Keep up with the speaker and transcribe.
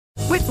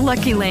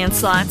Lucky Land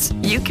Slots,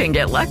 you can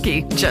get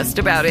lucky just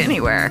about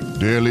anywhere.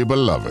 Dearly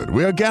beloved,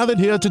 we are gathered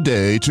here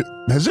today to...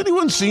 Has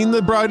anyone seen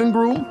the bride and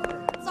groom?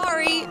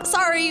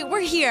 Sorry, we're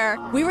here.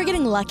 We were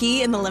getting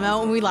lucky in the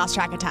limo and we lost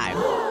track of time.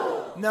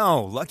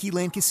 No, Lucky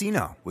Land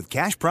Casino, with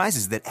cash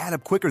prizes that add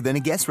up quicker than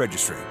a guest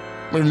registry.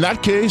 In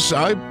that case,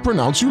 I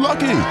pronounce you lucky.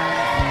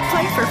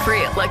 Play for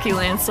free at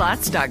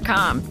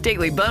LuckyLandSlots.com.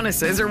 Daily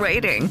bonuses are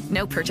waiting.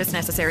 No purchase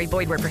necessary.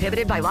 Void where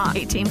prohibited by law.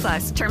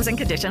 18+. Terms and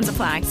conditions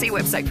apply. See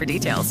website for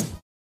details.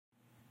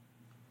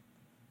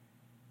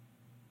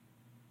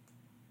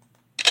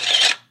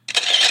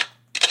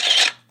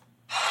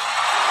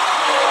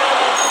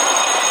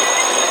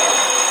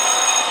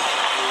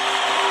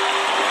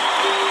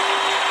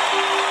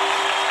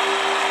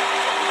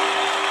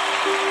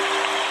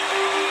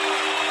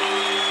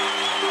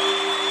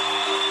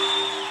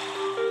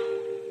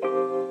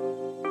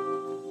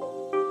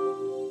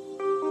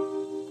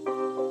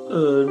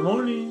 Good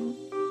morning.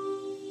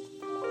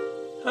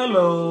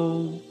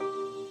 Hello.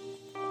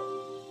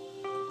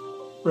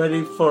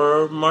 Ready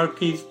for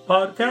Marky's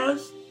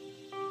podcast?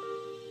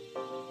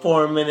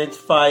 4 minutes,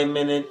 5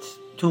 minutes,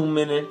 2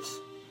 minutes.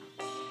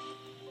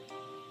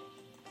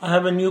 I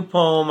have a new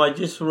poem. I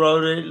just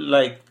wrote it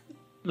like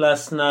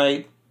last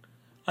night.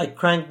 I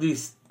cranked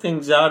these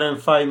things out in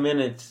 5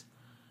 minutes.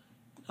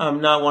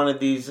 I'm not one of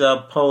these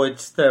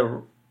poets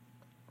that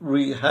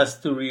has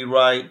to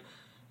rewrite.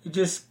 It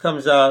just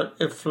comes out,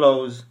 it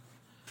flows.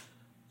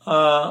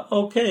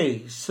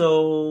 Okay,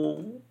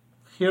 so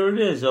here it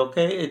is,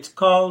 okay? It's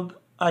called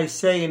I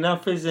Say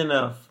Enough is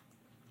Enough.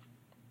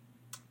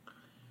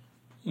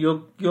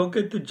 You'll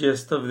get the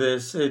gist of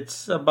this.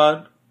 It's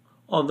about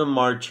all the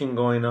marching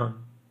going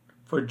on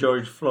for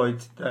George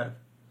Floyd's death.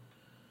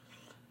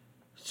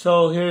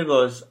 So here it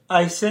goes.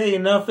 I say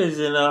enough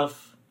is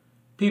enough.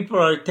 People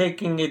are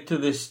taking it to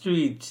the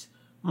streets,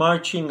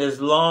 marching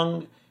as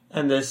long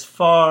and as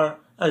far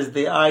as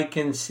the eye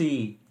can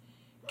see.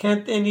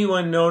 Can't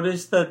anyone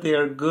notice that they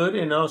are good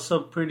and also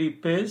pretty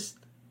pissed?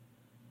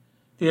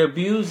 The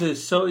abuse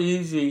is so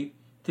easy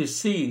to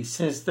see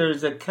since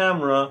there's a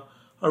camera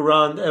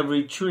around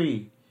every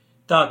tree,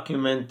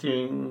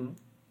 documenting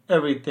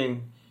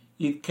everything.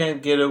 You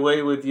can't get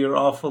away with your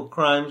awful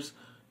crimes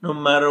no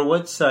matter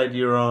what side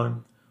you're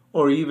on,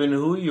 or even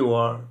who you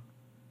are.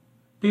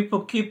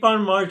 People keep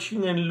on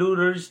marching and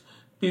looters,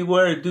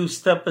 beware, do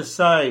step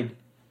aside.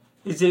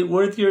 Is it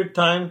worth your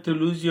time to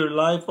lose your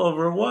life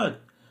over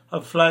what?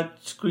 A flat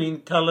screen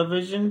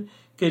television?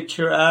 Get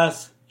your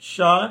ass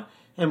shot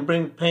and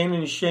bring pain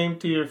and shame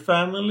to your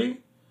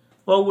family?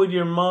 What would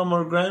your mom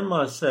or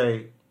grandma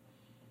say?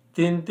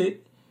 They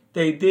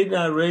did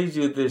not raise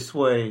you this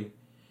way.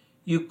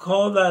 You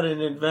call that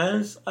in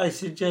advance? I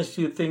suggest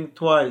you think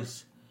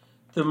twice.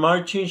 The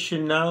marching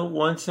should now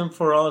once and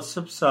for all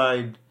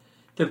subside.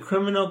 The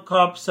criminal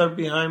cops are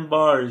behind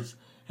bars,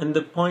 and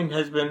the point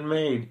has been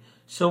made.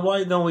 So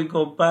why don't we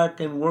go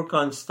back and work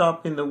on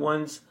stopping the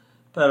ones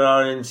that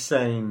are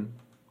insane?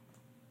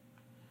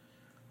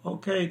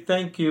 Okay,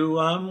 thank you.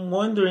 I'm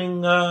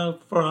wondering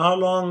for how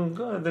long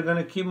they're going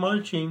to keep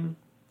marching.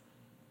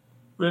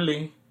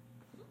 Really.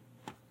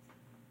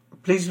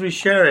 Please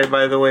reshare it,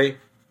 by the way.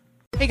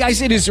 Hey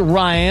guys, it is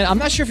Ryan. I'm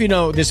not sure if you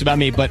know this about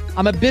me, but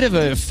I'm a bit of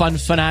a fun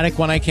fanatic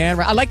when I can.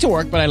 I like to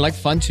work, but I like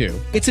fun too.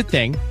 It's a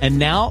thing. And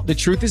now the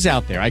truth is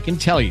out there. I can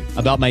tell you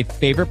about my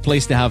favorite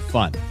place to have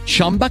fun.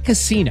 Chumba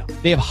Casino.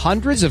 They have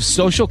hundreds of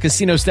social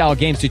casino style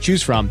games to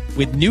choose from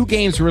with new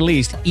games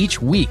released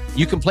each week.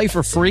 You can play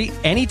for free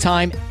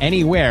anytime,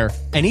 anywhere.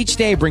 And each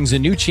day brings a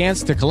new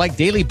chance to collect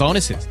daily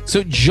bonuses.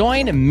 So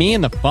join me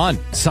in the fun.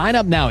 Sign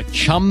up now at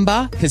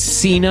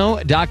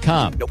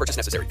ChumbaCasino.com. No purchase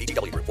necessary.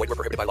 VGW Group. Void where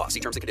prohibited by law. See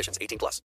terms and conditions. 18+.